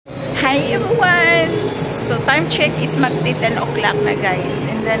Hi everyone! So time check is magti 10 o'clock na guys.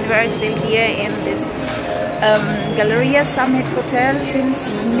 And then we're still here in this Galleria Summit Hotel.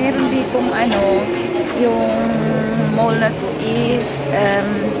 Since meron ditong yung mall na to is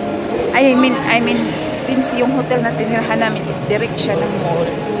I mean since yung hotel na tinirahan namin is direct siya ng mall.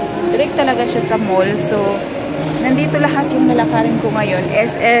 Direct talaga siya sa mall. So nandito lahat yung nalakarin ko ngayon.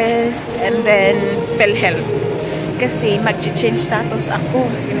 SS and then PhilHealth. Kasi mag-change status ako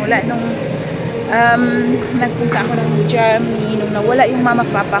simula nung nagpunta ako ng Germany nung nawala yung mama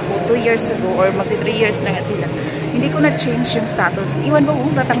papa ko 2 years ago or magti 3 years na nga sila. Hindi ko na-change yung status. Iwan ko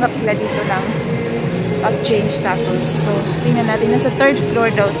kung tatanggap sila dito ng pag-change status. So, tingnan natin. Nasa 3rd floor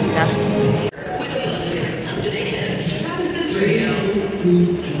daw sila.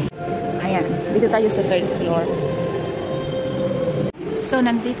 Ayan. Dito tayo sa 3rd floor. So,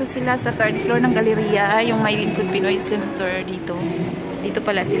 nandito sila sa 3rd floor ng Galleria, yung may Lingkod Pinoy Center dito. Dito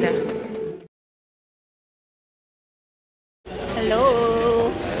pala sila. Hello!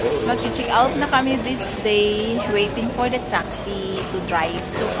 Mag-check out na kami this day, waiting for the taxi to drive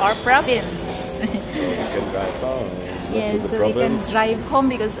to our province. So we can drive home. Yes, so we can drive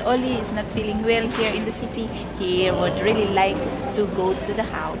home because Oli is not feeling well here in the city. He would really like to go to the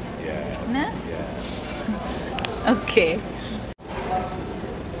house. Yes. Na? Yes. Okay.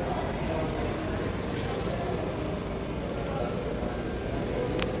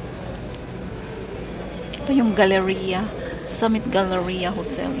 Ito yung Galleria, Summit Galleria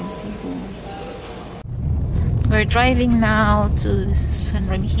Hotel in Cebu. We're driving now to San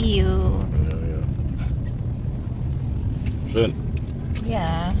Remigio. Ja. Schön.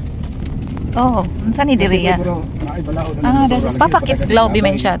 Yeah. Oh, saan ni diri ya? Das ist Papa Kids Globe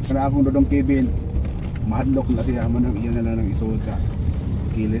Dimensions. Kana akong dodong Kevin. Mahadlok na siya man ang iyan na lang isuod sa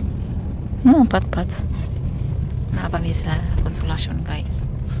kilid. Pat. Nakapami sa Konsolasyon, guys.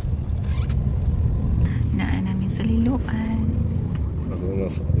 Naan namin sa liluan. Also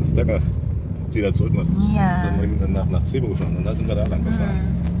das Stecker wieder zurück nach Cebu gefahren und da sind wir da lang gefahren.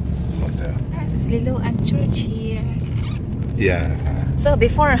 So und der. Das ist Liluan Church here. Yeah. So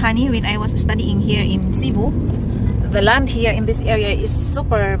before, honey, when I was studying here in Cebu, the land here in this area is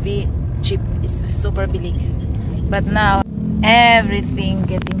super cheap, is super big. But now, everything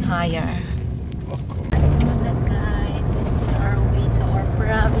getting higher. Of course. Look guys, this is our way to our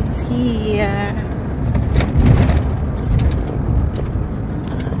province here.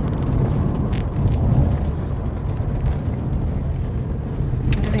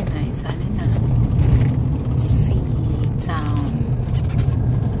 Very nice, Alina. Sea town.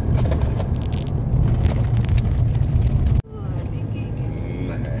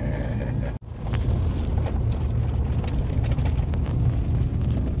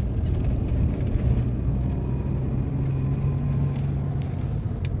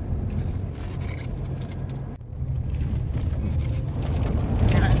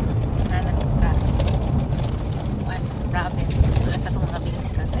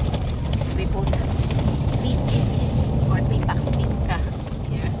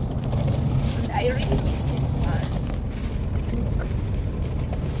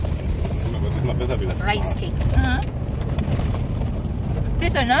 Rice cake.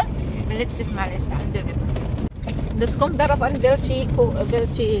 Please, no? Let's this malis under it. Das kommt darauf an, welche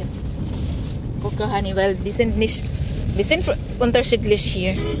Kuchani, weil die sind unterschiedlich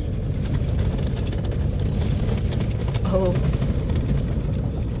hier. Oh,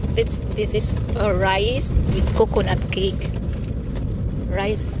 this is a rice with coconut cake.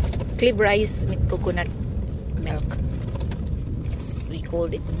 Rice, clip rice with coconut milk. So we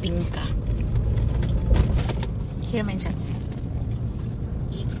called it bingka. Here mentions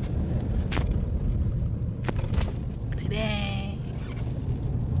today.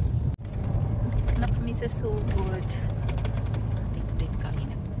 Anak kami sa Sugod. Din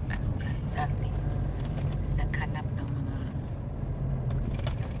kami dati naghanap ng mga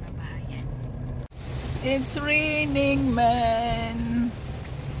bayan. It's raining, man.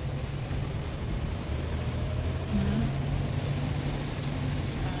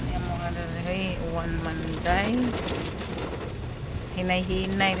 Uwan manday.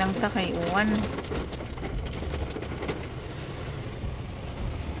 Hinay-hinay lang ta kay uwan.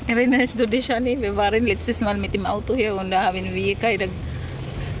 Irinas do di siya ni bebarin let's mal mitim auto here unda having vehicle dag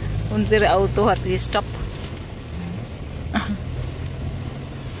unser auto at stop.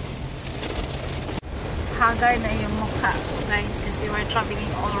 Hagar na yung mukha guys kasi we're traveling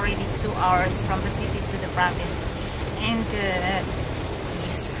already 2 hours from the city to the province and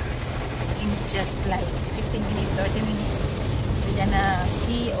is in just like 15 minutes or 10 minutes we're gonna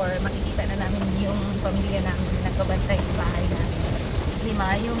see or makikita na namin yung pamilya namin na nagbabantay sa bahay namin. si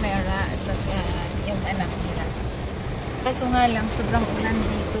Mayo Mera at saka yung anak nila. Kaso nga lang, sobrang ulan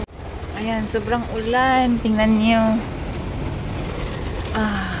dito. Ayan, sobrang ulan. Tingnan nyo.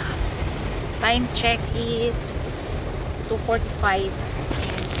 Time check is 2:45.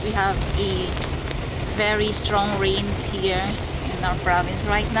 We have a very strong rains here in our province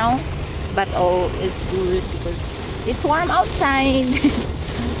right now. But all is good because it's warm outside.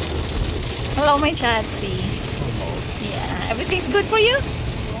 Hello, my Chatsi. Yeah, everything's good for you?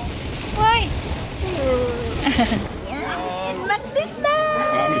 Why? Yan, magtit na!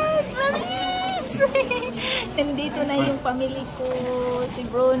 Maris! Nandito na yung family ko. Si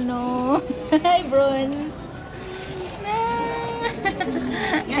Bruno. Hi, Brun.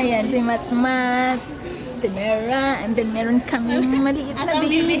 Ayan, si Matmat. Si Mera. And then meron kami maliit na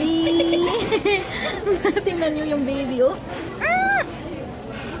baby. Tingnan nyo yung baby, oh.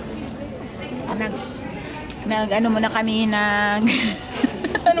 Ano muna kami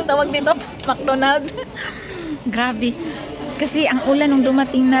anong tawag dito? McDonald. Grabe. Kasi ang ulan nung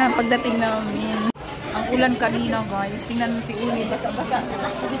dumating na pagdating namin. Ang ulan kanina, guys. Tingnan mo si Uli. Basa-basa.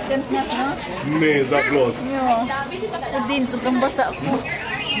 Distance na, no? Nee, sag los. Ako din. Sobrang basa ako.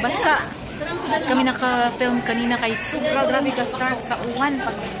 Basa. Kami naka-film kanina kay sobra grabe ka-start sa uwan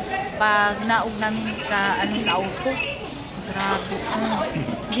pag naog namin sa auto. Grabe.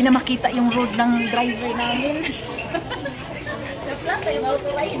 Hindi na makita yung road ng driver namin. Naplanta yung auto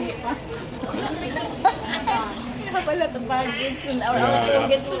ay hindi pa. Pala ito baggage. Our auto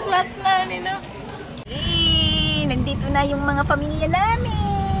gets flat na. Nandito na yung mga pamilya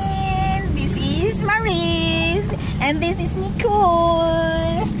namin. This is Maris. And this is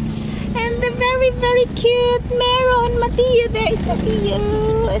Nicole. And the very, very cute Mero and Mateo. There is Mateo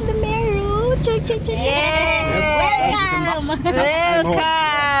and the Mero. Yes! Welcome!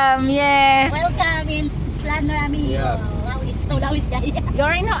 Welcome! Yes! Welcome in Slanrami. Yes.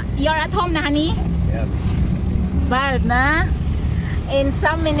 You're at home na, honey? Yes. Bald na? In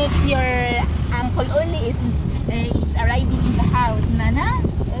some minutes, your Uncle Uli is arriving in the house, Nana.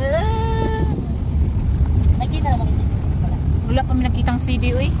 Nakita naman kasi. Wala pa nakitang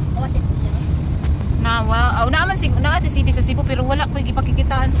CD, uy. Naaman si CD sa Cebu, pero wala ko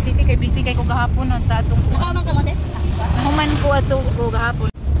ipakikitaan sa CD kay busy kay ko gahapon na sa atong. Nakaman ka mo, te? Nahuman ko ato ko gahapon.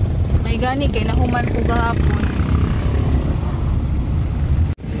 May gani kay nahuman ko gahapon.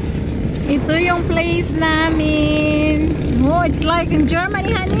 Ito yung place namin. Oh, it's like in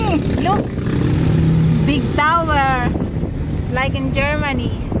Germany, honey. Look. Big tower. It's like in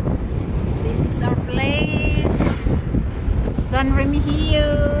Germany. This is our place. San Remigio.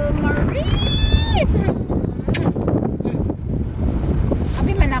 Maris!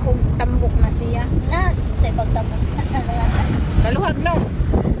 Abi man ako tambok na siya. Sa pagtapon. Kaluhag, no?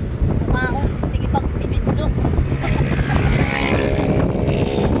 Mao, sige pag bibidyo.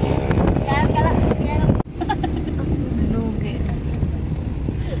 Lugi.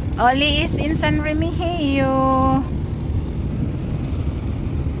 Oli is in San Remigio.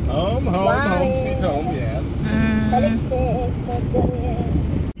 Home, sweet home, yes. Balik sa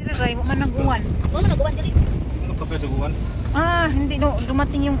Dili ray, man nag-uwan. Wala nagawan diri. Ano ka pwede buwan? Hindi no,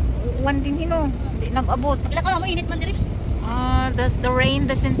 dumating yung uwan din hino. Hindi nag-abot. Ila ko mo init man diri. The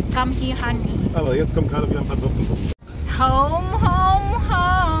rain doesn't come here, honey. Aber jetzt kommt gerade wieder ein paar Tropfen. Home, home,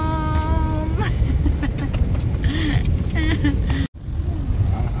 home.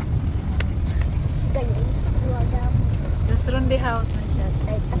 Just run the house na siya.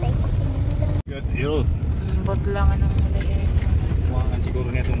 Get ill. Bot lang anong mulay. Kuhaan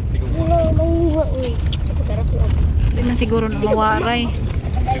siguro niya itong tigong Manguha uy. Sa pagkara ko. Hindi man siguro na mawaray.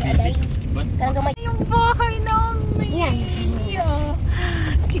 Kanagamay. Yung bahay namin. Yan. Yeah.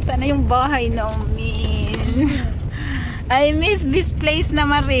 Kita na yung bahay namin. I miss this place na,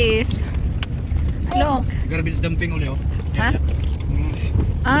 Maris. Look. Garbage dumping ulit, oh.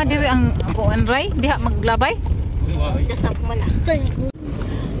 Ha? Diri ang kuan ray? Diha maglabay? Just up mo lang.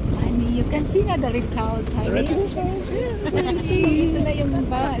 Honey, you can see na the rip house, honey. Ito na yung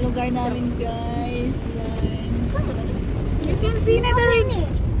lugar namin, guys. Yan. You can see na the rip.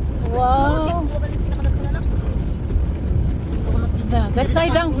 Wow. That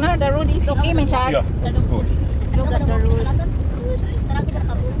side down, na the road is okay, my Ja, chats. das ist gut. Look at the road.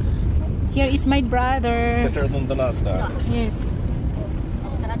 Here is my brother. Better than the last time. Yes.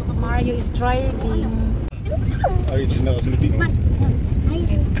 Mario is driving. Original Filipino.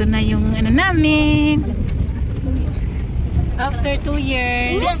 Ito na yung namin. After 2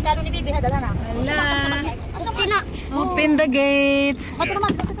 years. Kano ni Bibi hadala na. Wala. Open the gate.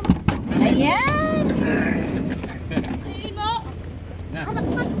 Ayan.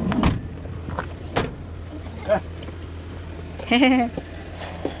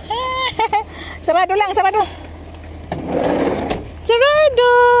 Sarado lang, sarado.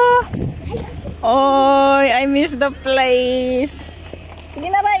 Sarado. Oy, I miss the place. Sige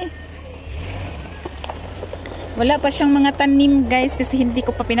na, Ray. Wala pa siyang mga tanim, guys, kasi hindi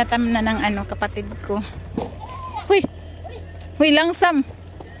ko pa pinatamna ng kapatid ko. Huy. Huy, langsam.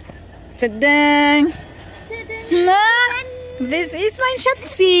 Tadang. Na. This is my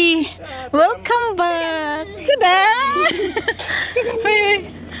Shatsi. Welcome back. Tadang. Huy.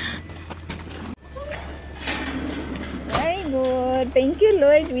 Very good. Thank you,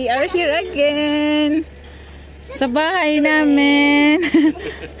 Lord. We are here again. Sa bahay namin.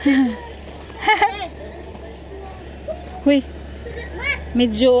 Huy.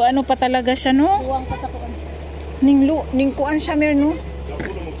 Medyo pa talaga siya, no? Buwang pa sa kuan. Ning kuan siya mer, no?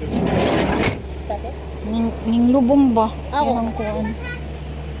 Ning lubong ba? Yan ang kuan.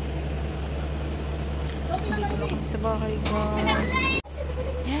 Sa bahay, guys.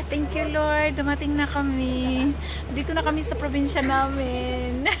 Yeah, thank you, Lord. Dumating na kami. Dito na kami sa probinsya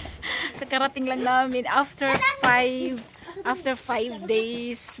namin. Kakarating lang namin after 5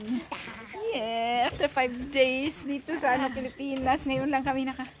 days. Yeah, after 5 days dito sa Pilipinas. Ngayon lang kami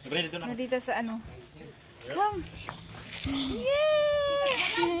dito sa Come.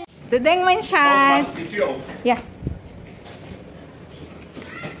 Yeah. Tadang mein Schatz. Yeah.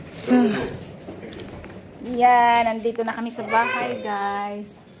 So, yeah, nandito na kami sa bahay,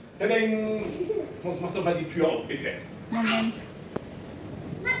 guys. Tadang, mach doch mal die Tür auf, bitte. Moment.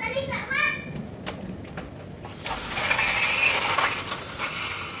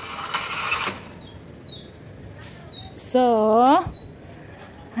 So,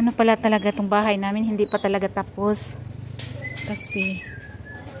 pala talaga itong bahay namin, hindi pa talaga tapos. Kasi,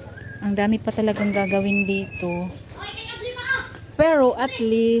 ang dami pa talagang gagawin dito. Pero, at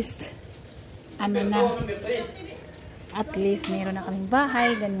least, at least, meron na kaming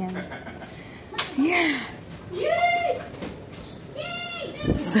bahay, ganyan. Yeah.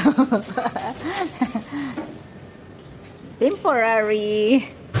 So, temporary.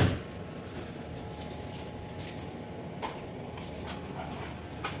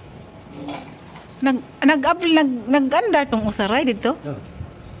 Nag-andar tong usaray dito.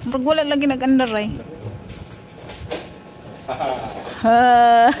 Pag wala lagi nag-andar ay.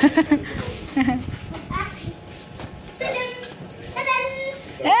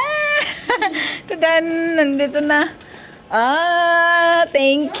 Tudan, nandito na.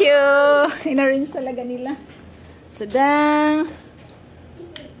 Thank you. In-arrange talaga nila. Tudang.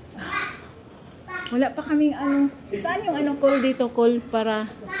 Wala pa kaming saan yung call dito? Call para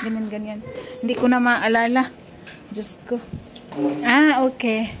ganyan. Hindi ko na maalala. Just ko.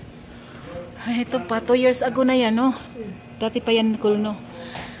 Okay. Ay, ito pa. 2 years ago na yan, no? Dati pa yan call, no?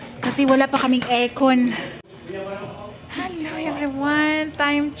 Kasi wala pa kaming aircon. Hello, everyone.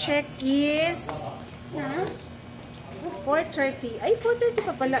 Time check is 4:30. Ay, 4:30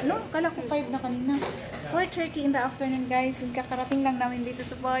 pa pala. No, kala ko 5 na kanina. 4:30 in the afternoon, guys. Kakarating lang namin dito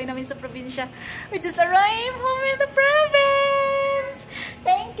sa bahay namin sa probinsya. We just arrived home in the province.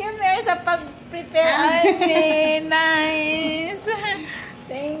 Thank you, Mary, sa pag-prepare. Ay, nice.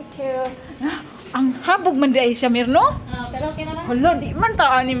 Thank you. Ang habog man di siya, Mir, no? Pero okay naman. Hala, di man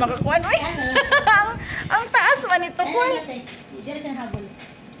taan ni makakuan. Ang taas man ito, Kuan. Diyan ang habol.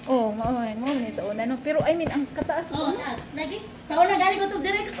 Oh, maawin mo sa una, no? Pero I mean, ang kataas ko. Taas. Lagi. Sa una galing ko to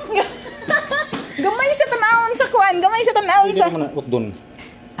direct ko. Gamay siya tanawon sa kuan, gamay siya tanawon sa. Hindi naman doon.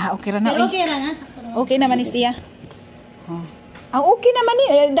 Okay ra na. Okay ra nga. Okay naman ni siya. Okay naman ni.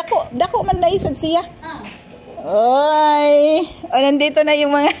 Dako man na isag siya. Oy, nandito na yung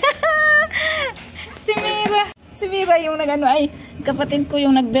mga Si Mira yung ay kapatid ko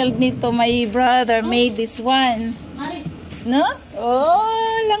yung nag-build nito. My brother made this one. No? Oh,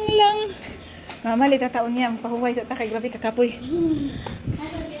 lang. Mama, litataon niya. Ang pahuway sa takay. Grabe, kakapoy.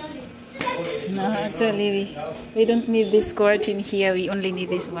 No, actually, we don't need this curtain here. We only need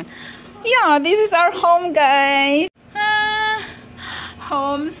this one. Yeah, this is our home, guys.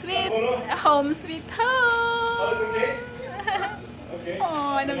 Home sweet home.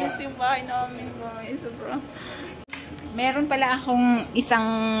 Oh, namiss yung bahay namin, guys. Bro. Meron pala akong isang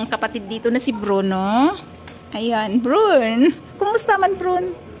kapatid dito na si Bruno. Ayan, Brun. Kumusta man,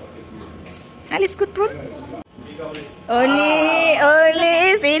 Brun? Alis good, Brun? Oli,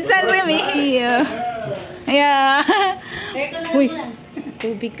 Sinsan Remigio. Ayan. Uy,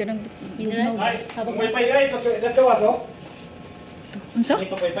 tubig ka ng lugnog. Unsa?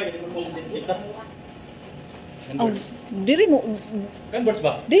 Oh, diri mo. Kan birds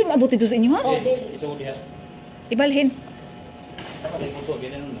ba? Diri mo abot dito sa inyo, ha? Iso diha. Ibalhin.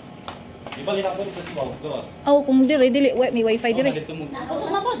 Oh, kung dili may wifi dire. Usok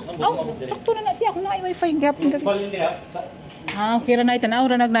na po. Oh, takto na siya kung na wifi gapon dire. Ah, okay ra na itanaw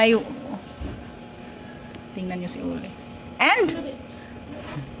ra nagnayo. Tingnan niyo si Uli. And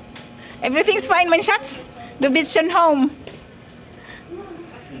everything's fine when shots. The beach and home.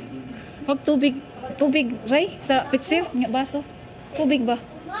 Pag tubig, Ray, sa pitser, nga baso. Tubig ba?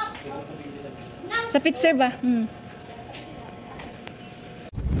 Sa pitser ba?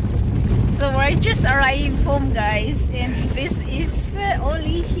 So we're just arrived home, guys, and this is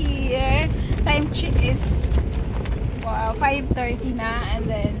only here. Time check is 5:30 na, and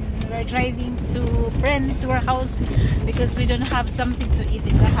then we're driving to friends to our house because we don't have something to eat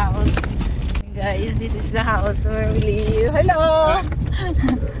in the house. So guys, this is the house where we live. Hello.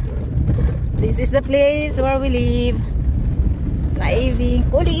 This is the place where we live. Driving.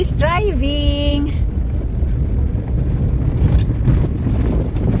 Uli is driving.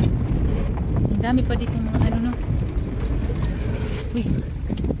 Ang dami pa dito mga ano no. Uy.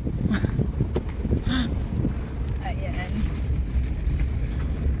 Ayan.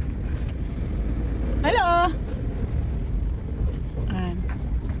 Hello.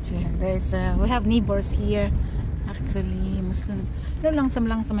 So there's we have neighbors here. Actually, Muslim. No lang sa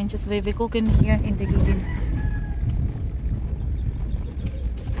Manchester. We cooking here in the garden.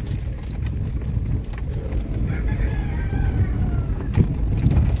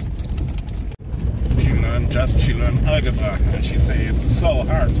 She learned algebra and she say it's so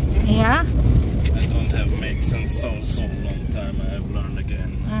hard. Yeah. I don't have maths in so long time. I have learned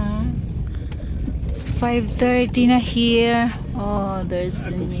again. It's 5:30 na here. Oh, there's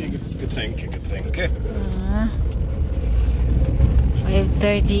a new. Getränke.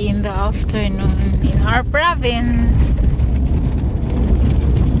 5:30 in the afternoon in our province.